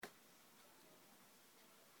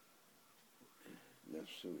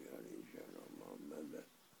Nasıl yarayacak Allah medet.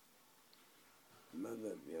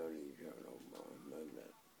 Medet yarayacak Allah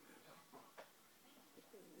medet.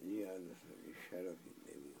 Ziyadete şerefi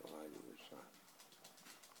nebi Ali ve sahbihi.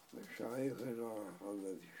 Meşayihina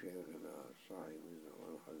Hazreti Şeyhina sahibi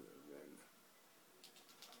zaman Hazretlerine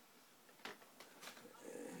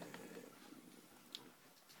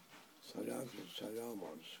salatü selam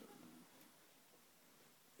olsun.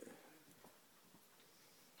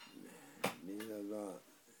 Bize de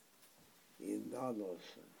imdad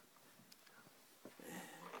olsun.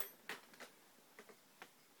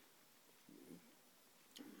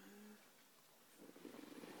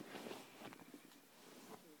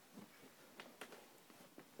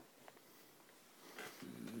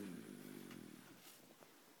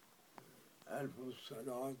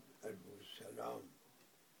 Elfussalat, elfusselam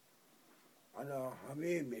ala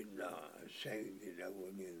Habibillah, seyyidil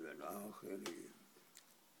evvelin vel ahirin.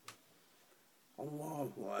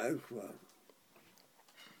 Allahu Ekber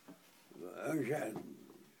ve ecel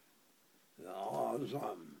ve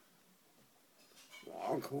azam ve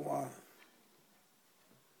akva.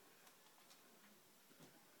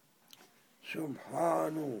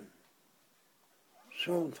 Subhanu,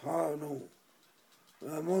 sultanu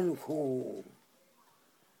ve mulku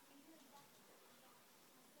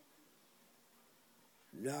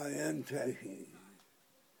la yentehi.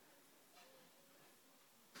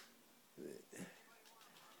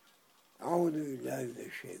 أعوذ بالله من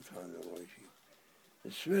الشيطان الرجيم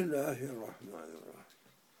بسم الله الرحمن الرحيم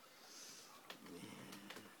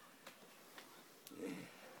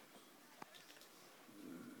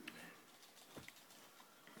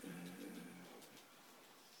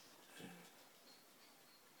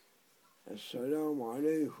السلام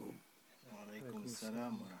عليكم وعليكم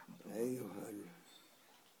السلام ورحمة الله. أيها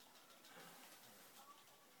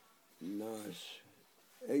الناس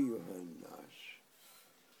أيها الناس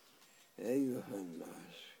أيها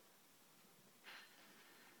الناس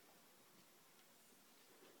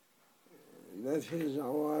That is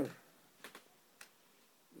our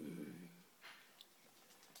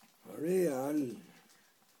real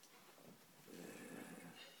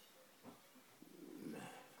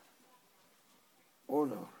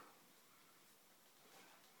honor.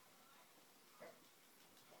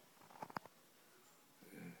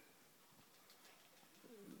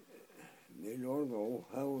 The Lord of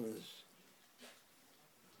heavens,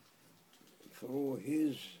 through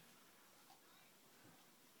his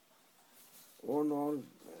honored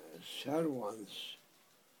servants,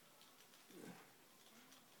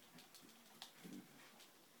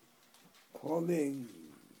 calling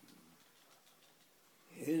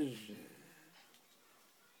his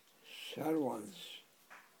servants,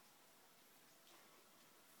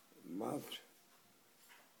 but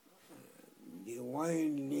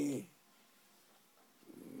divinely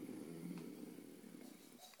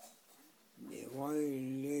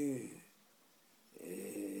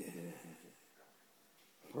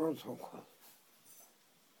protocol.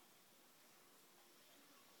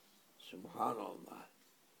 Subhanallah.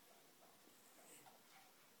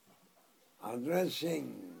 Addressing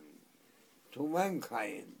to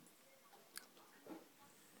mankind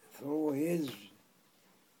through his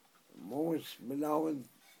most beloved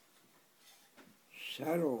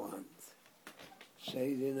servant,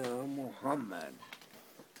 Sayyidina Muhammad.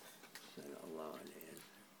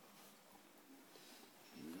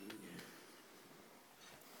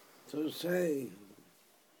 To say,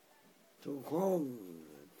 to call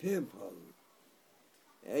people,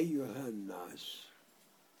 أيها الناس,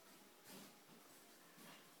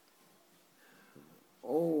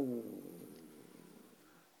 oh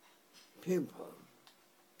people,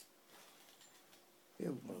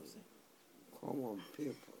 common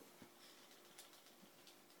people,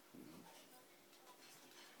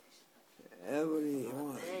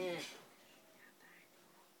 everyone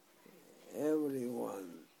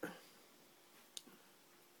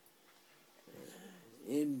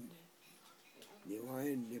in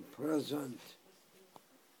divinely present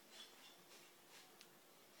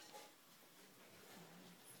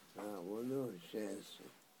bunu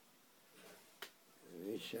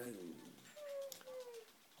we shall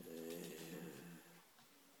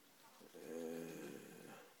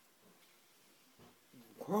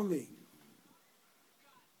coming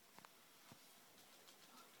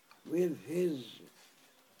with his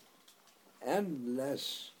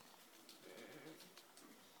endless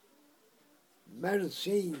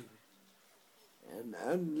mercy and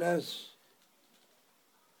endless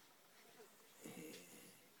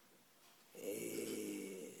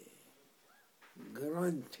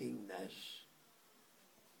grantingness,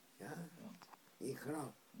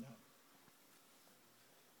 ikram,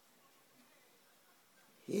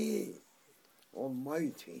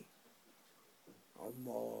 Almighty,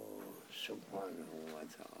 Allah subhanahu wa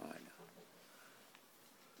ta'ala.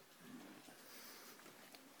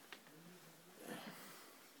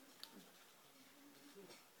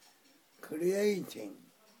 Creating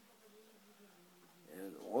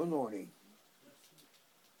and honoring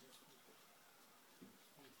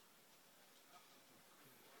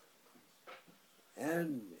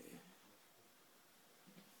and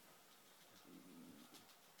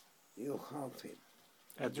يخاطب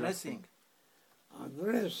Addressing.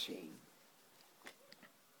 addressing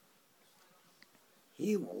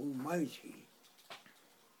Him Almighty,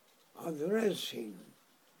 addressing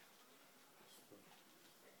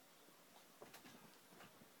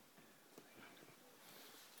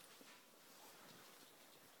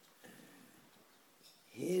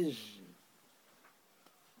His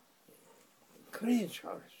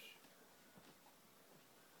creatures,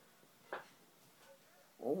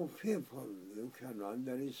 all people you can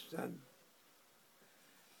understand.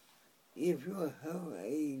 If you have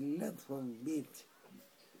a little bit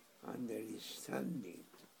understanding,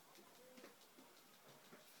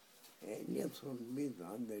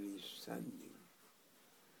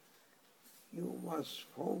 you must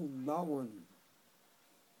fall down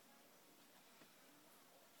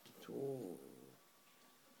to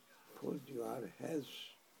put your heads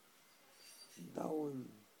down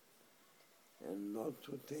and not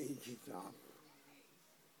to take it up.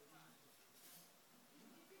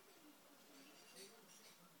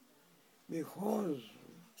 Because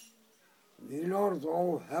the Lord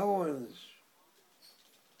of heavens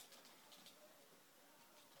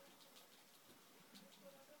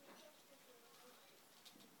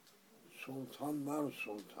Sultanlar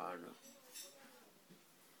Sultanı,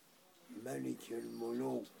 Melik-i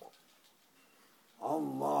Muluk,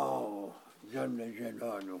 Allah Celle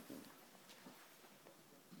Celaluhu,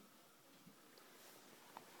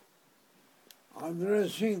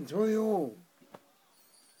 addressing to you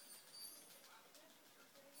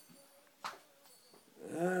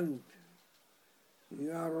and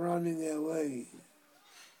you are running away,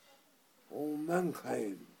 O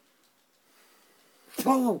mankind,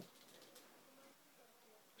 to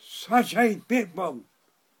such a people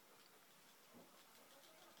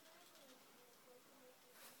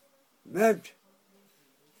that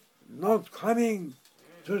not coming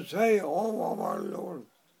to say, oh our Lord,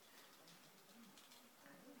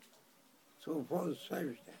 to fall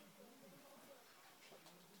sajda.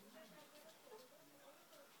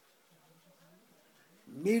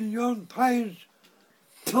 Million times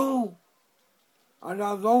two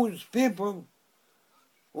are those people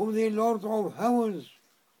whom the Lord of heavens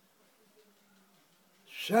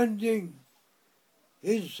sending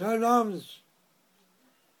his salams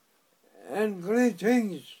and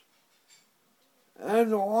greetings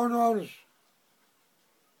and honors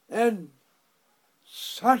and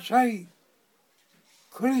such a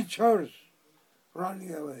creatures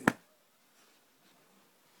running away.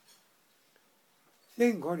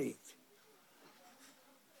 Think on it,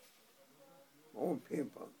 oh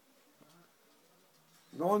people.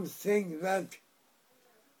 Don't think that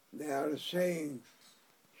they are saying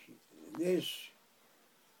this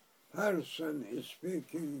person is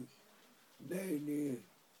speaking daily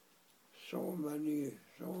so many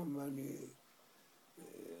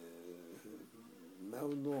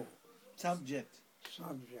Subject.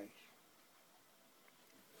 subjects.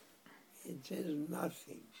 It is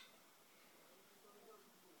nothing.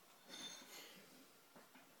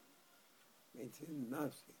 It is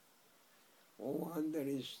nothing. Oh,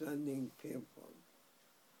 understanding people.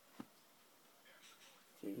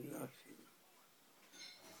 It is nothing.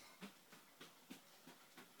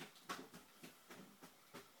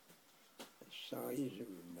 استعيذ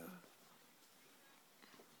بالله.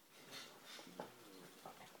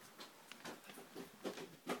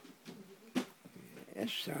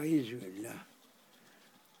 استعيذ بالله.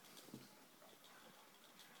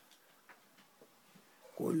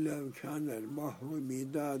 قل لو كان البحر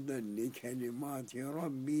مدادا لكلمات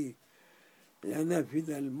ربي لنفذ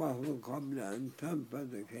البحر قبل أن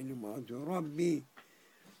تنفذ كلمات ربي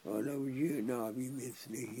ولو جئنا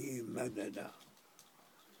بمثله مددا.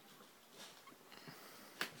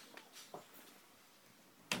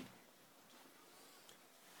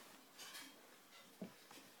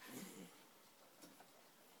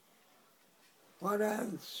 What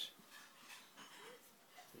else?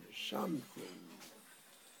 Something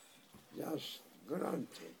just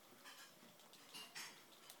granted.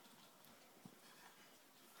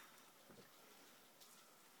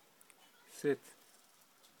 Sit.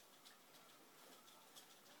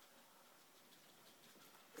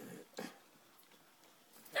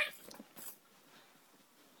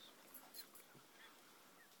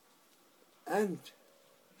 and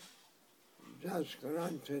just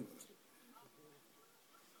granted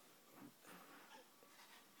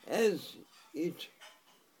as it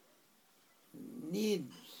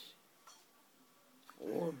needs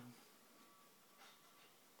or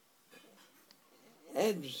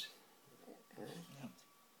adds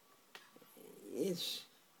its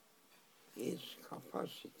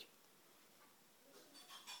capacity.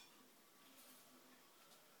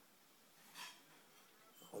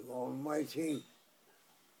 Allah Almighty,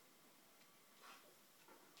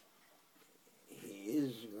 He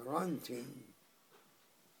is granting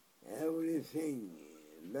everything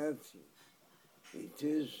that it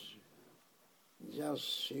is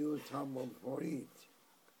just suitable for it.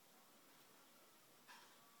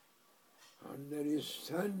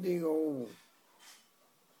 Understanding of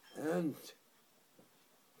and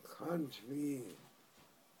can't be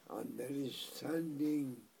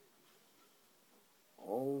understanding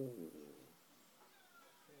of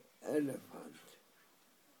elephant.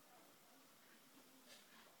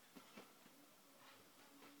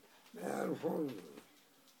 Therefore,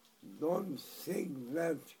 don't think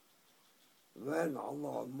that when Allah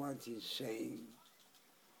Almighty is saying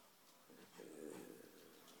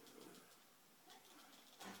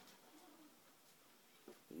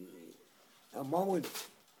about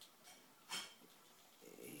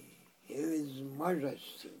His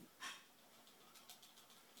Majesty,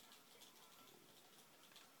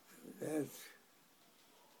 that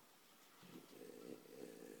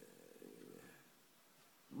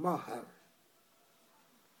Mahar,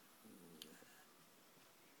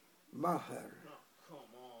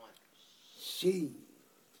 sea,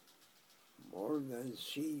 more than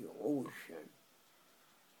sea, ocean.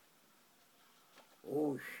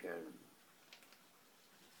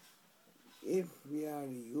 If we are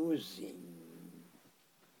using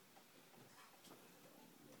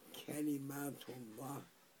Kalimatullah,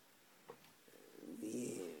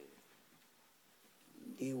 the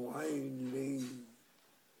divinely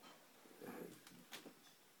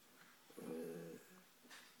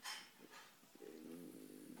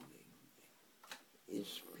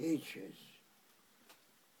speeches,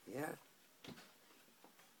 yeah.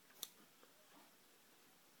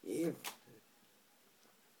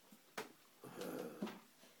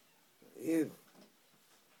 If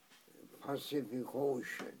Pacific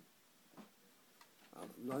Ocean,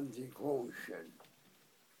 Atlantic Ocean,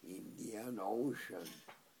 Indian Ocean,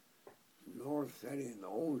 Northern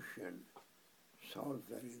Ocean,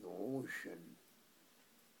 Southern Ocean,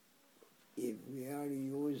 if we are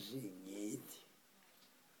using it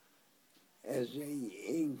as a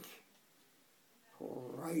ink for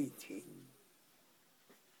writing,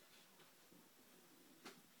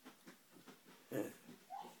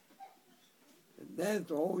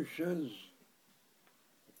 that oceans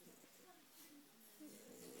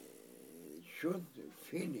should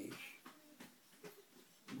finish,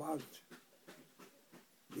 but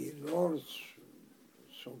the Lord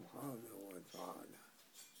Subhanahu wa Ta'ala,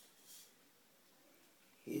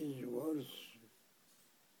 His words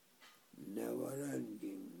never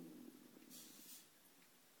ending,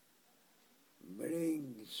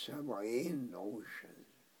 bring 70 oceans,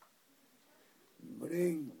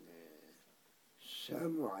 bring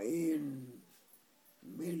 70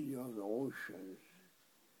 million oceans,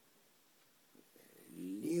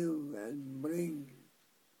 live and bring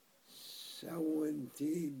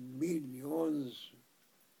 70 billions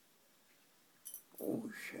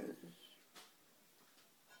oceans,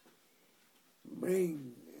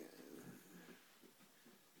 bring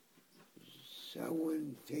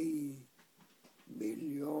 70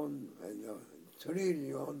 billion and a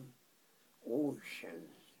trillion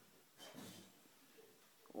oceans.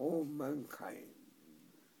 All mankind,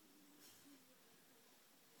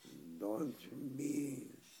 don't be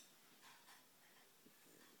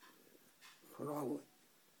proud.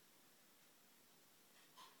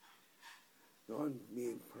 Don't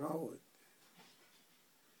be proud.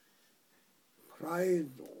 Pride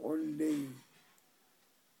only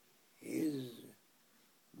His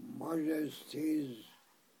Majesty's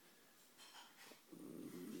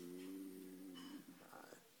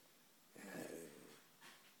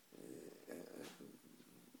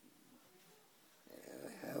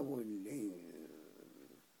heavenly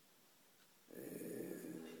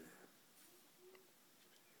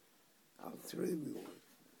attribute.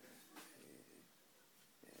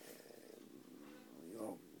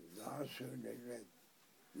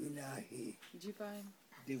 Ilahi.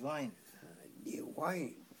 Divine.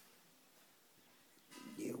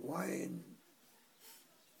 Divine.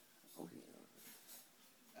 Okay.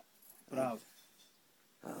 Proud.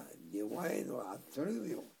 Divine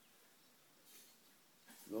attribute.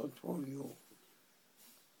 not for you.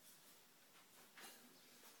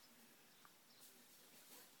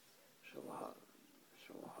 Subhan,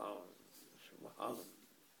 Subhan, Subhan,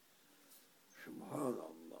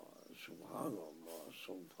 Subhanallah, Subhanallah,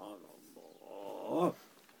 Subhanallah,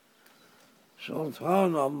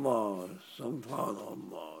 Subhanallah,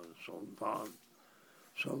 Subhanallah,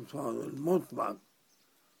 Sultan al-Mutlaq.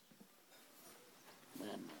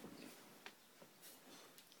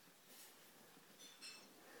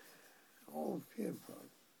 All people,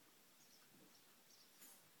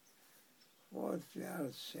 what they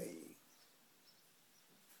are saying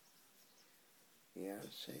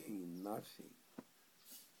nothing.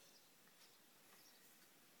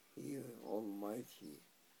 He Almighty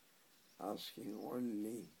asking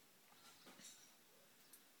only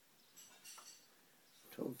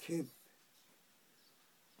to keep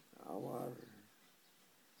our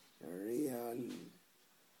real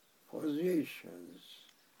positions.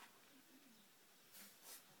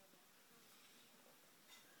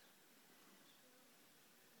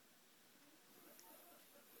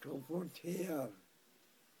 To put here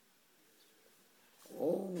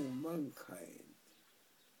all mankind,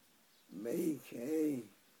 make a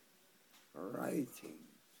writing.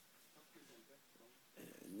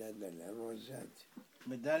 Netherlands was that?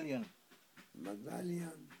 Medallion.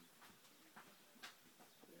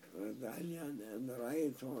 Medallion and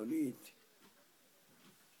write on it.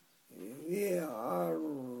 We are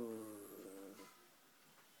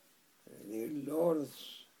the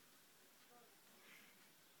Lord's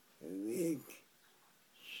weak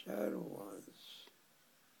servants.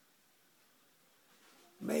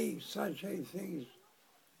 Make such a thing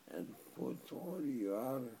and put all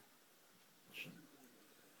your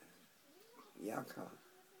yaka,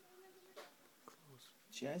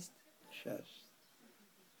 Chest. chest.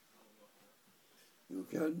 You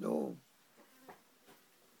can do,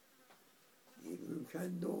 if you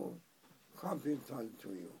can do, capital to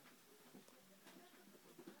you.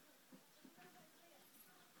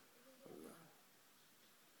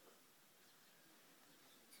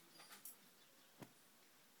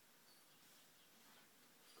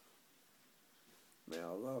 May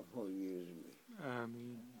Allah forgive me.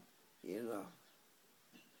 Ameen. Enough.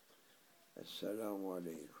 Assalamu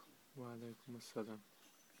alaikum. Wa alaikum assalam.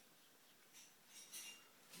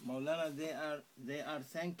 Maulana, they are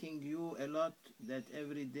thanking you a lot that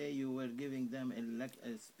every day you were giving them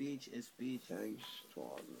a speech. Thanks to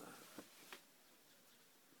Allah.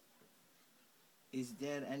 Is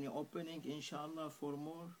there any opening, inshallah, for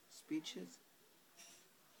more speeches?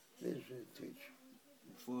 This will teach.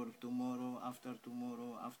 For tomorrow, after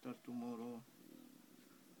tomorrow, after tomorrow?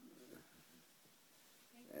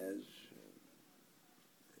 As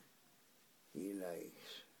he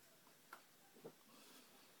likes,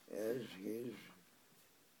 as his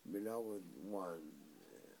beloved one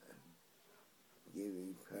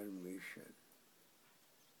giving permission.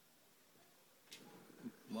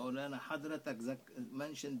 مولانا حضرتك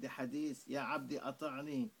mentioned the hadith يا عبدي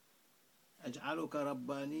أطعني أجعلك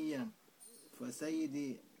ربانيا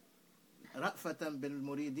فسيدي رأفة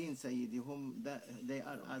بالمريدين سيدي هم they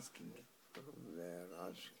are asking. They are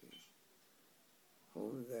asking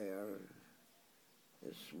whom they are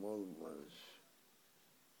the small ones.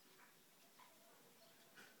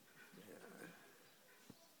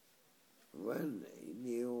 When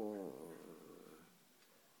new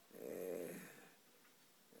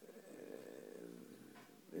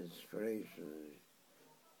inspiration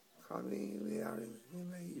coming, we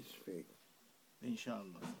may speak.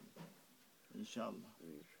 Inshallah. Inshallah.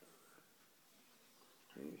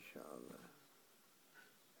 Inshallah.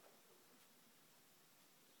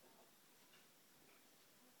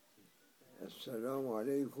 Assalamu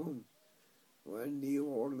alaikum. When new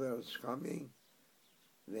orders coming,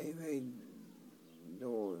 they may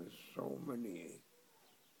do so many.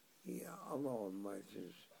 Yeah, Allah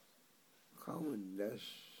Almighty's countless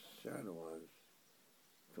servants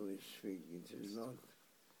to speak. It is not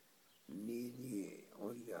needy,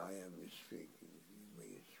 only I am speaking. He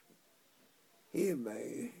may speak. He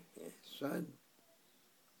may send,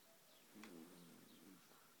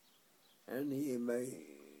 and he may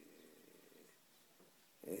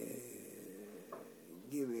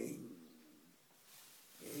giving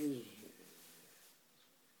his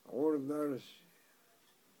orders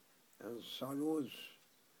and salutes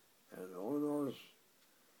and honors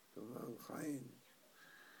to mankind.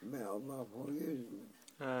 May Allah forgive me.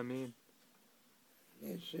 Ameen.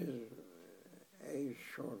 This is a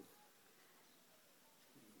short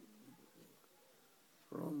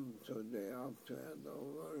from today up to end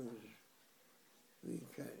over.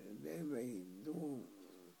 They may do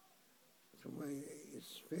to my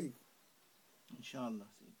speak, Inshallah.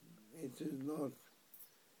 it is not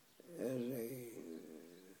as a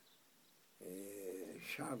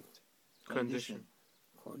short Condition.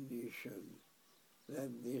 condition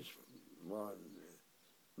that this one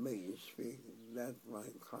may speak, that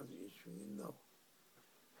one can't speak. No.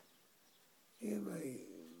 He may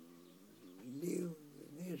leave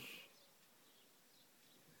this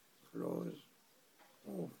close,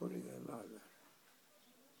 opening another.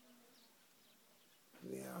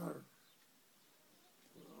 We are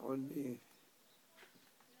only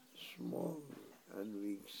small and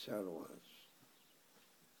weak servants,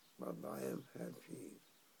 but I am happy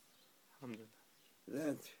Alhamdulillah.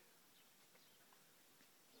 that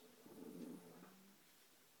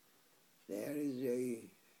there is a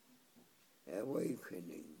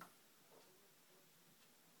awakening.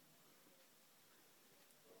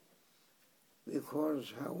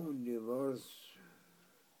 Because heavenly words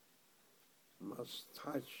must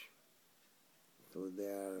touch to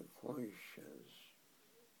their conscience.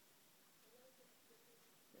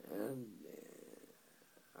 And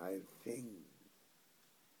I think,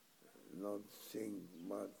 not think,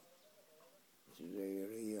 but it's a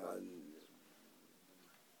real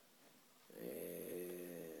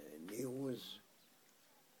news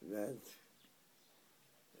that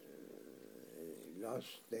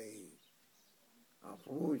last day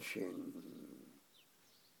approaching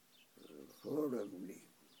horribly,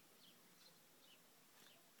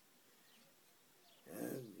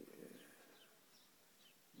 and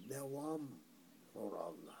dawam for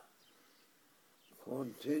Allah,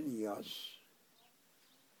 continuous,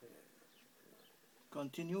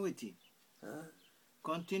 Continuity. huh?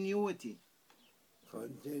 Continuity.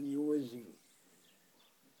 Continuity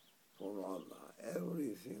for Allah.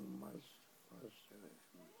 Everything must.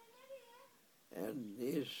 And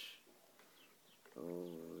this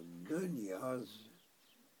dunya's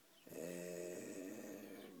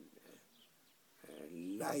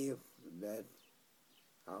life that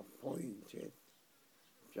appointed,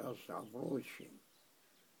 just approaching.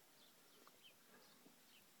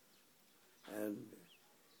 And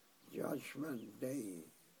Judgment Day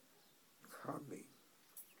coming.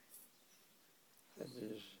 That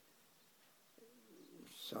is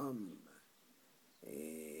some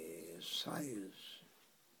science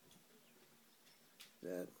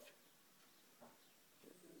that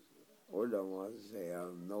ulamas, they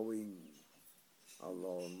are knowing, Allah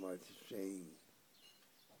Almighty saying,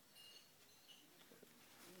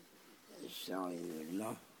 استعيذ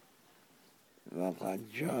بالله وقد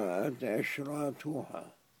جاءت أشراطها.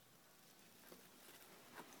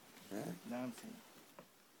 نعم.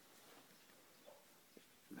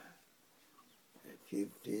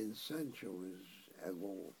 15 centuries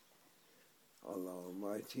ago, Allah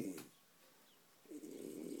Almighty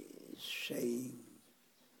is saying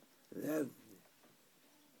that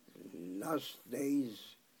last days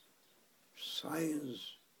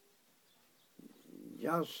science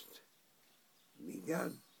just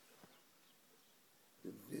began,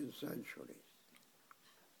 15th century.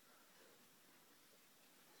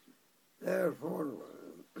 Therefore,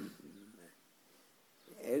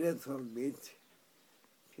 a little bit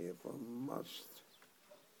people must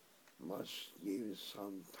give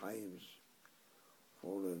some times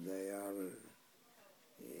for their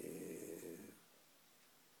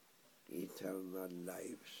eternal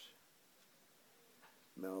lives.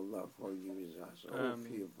 May Allah forgive us, all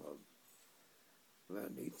people.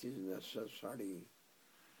 When it is necessary,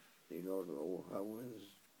 the Lord of heavens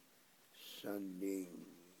sending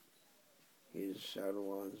His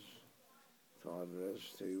servants to address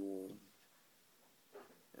to you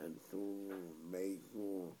and to make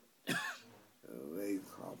you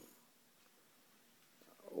wake up.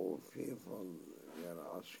 All people, we are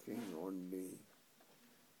asking only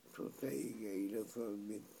to take a little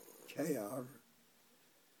bit care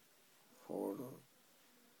for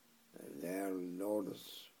their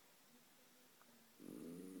Lord's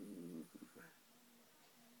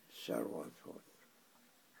servanthood.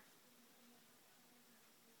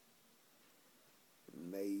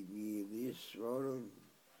 Maybe this world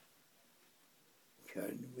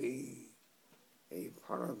can be a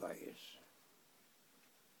paradise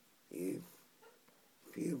if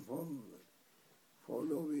people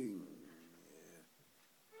following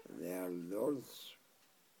their Lord's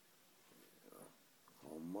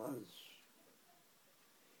commands.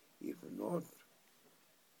 If not,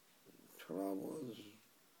 troubles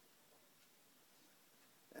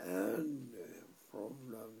and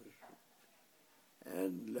problems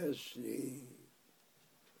endlessly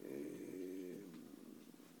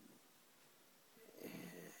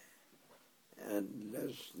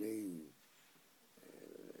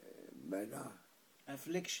bala,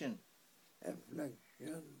 affliction.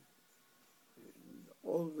 affliction,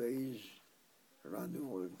 always running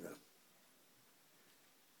with them.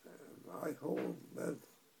 I hope that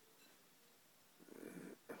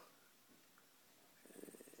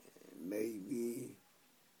maybe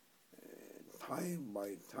time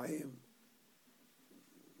by time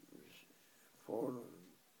for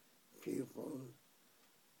people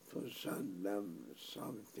to send them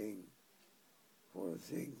something for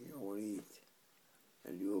thinking on it.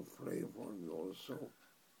 And you pray for me also.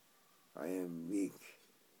 I am weak.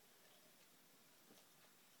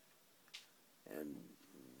 And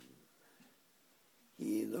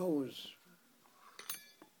he knows,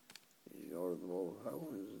 Lord of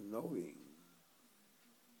heavens knowing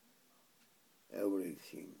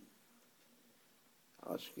everything,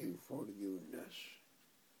 asking forgiveness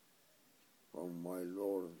from my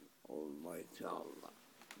Lord Almighty Allah,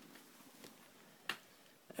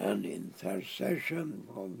 and intercession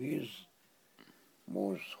from His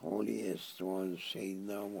most holiest one,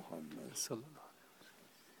 Sayyidina Muhammad.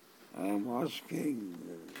 I am asking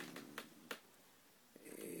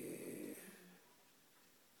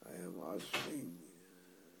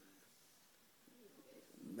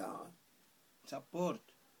that Support.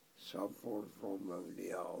 from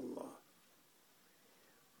Awliya Allah,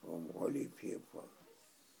 from holy people.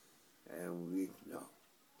 I am weak now.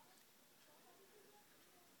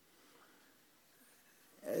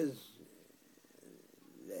 As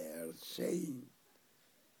they are saying,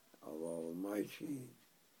 Allah Almighty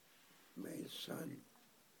may send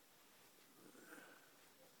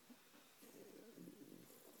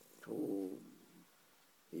to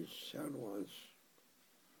His servants,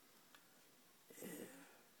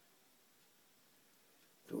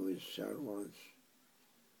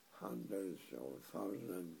 hundreds or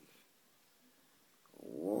thousands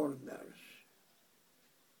warners.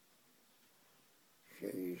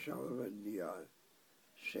 Shaykh Shahbandiya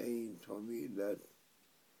saying to me that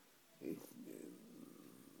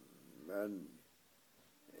when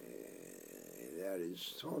there is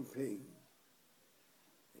stopping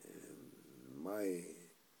my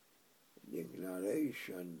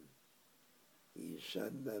declaration, he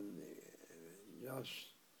said that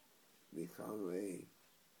just become a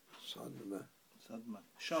sadma,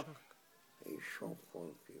 Shock. a shock for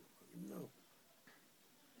people. No.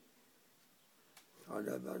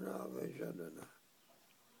 طلبنا وجدنا,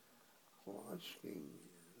 for asking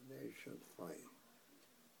they should find.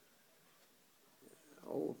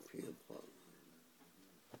 Oh people,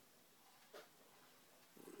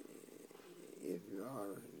 if you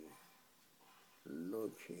are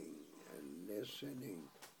looking and listening,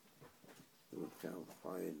 you can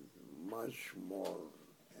find much more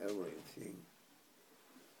everything.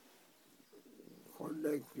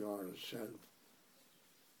 Collect yourself,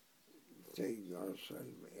 take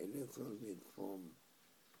yourself a little bit from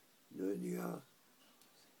dunya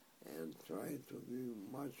and try to give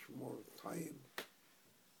much more time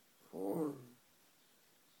for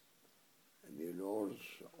the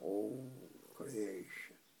Lord's own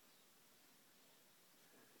creation.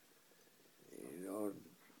 The Lord's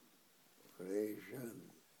creation,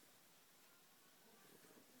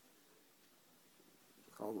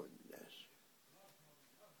 commonness.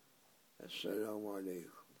 Assalamu alaikum.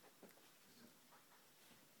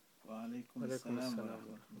 وعليكم وعليكم السلام السلام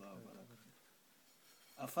ورحمة الله وبركاته.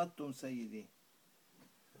 أفضتم سيدي.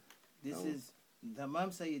 This No. is Tamam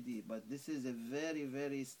Sayyidi, but this is a very,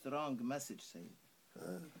 very strong message,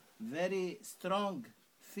 Sayyidi. Very strong,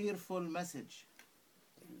 fearful message.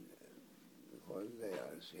 Because they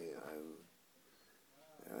are saying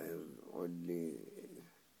I am only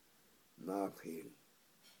nafil.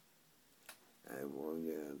 I am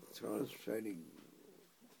only transferring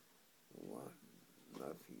one,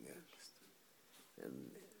 nothing else.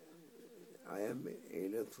 And I am a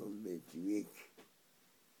little bit weak.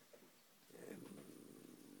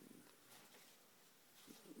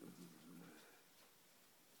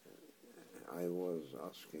 I was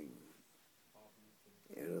asking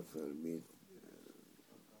a little bit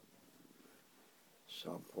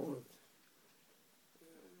support,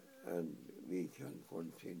 and we can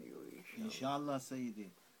continue, inshallah. Inshallah, Sayyidi.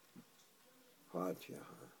 Fatiha.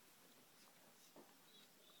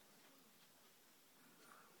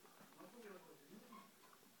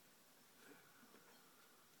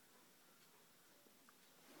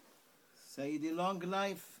 Sayyidi, long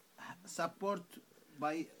life, support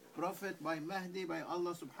by Prophet, by Mahdi, by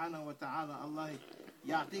Allah subhanahu wa ta'ala. Allah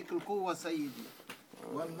يعطيك القوة سيدي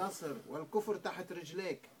والنصر والكفر تحت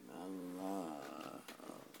رجليك. الله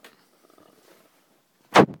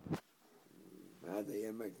هذا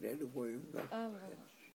يمك لأنه ينقل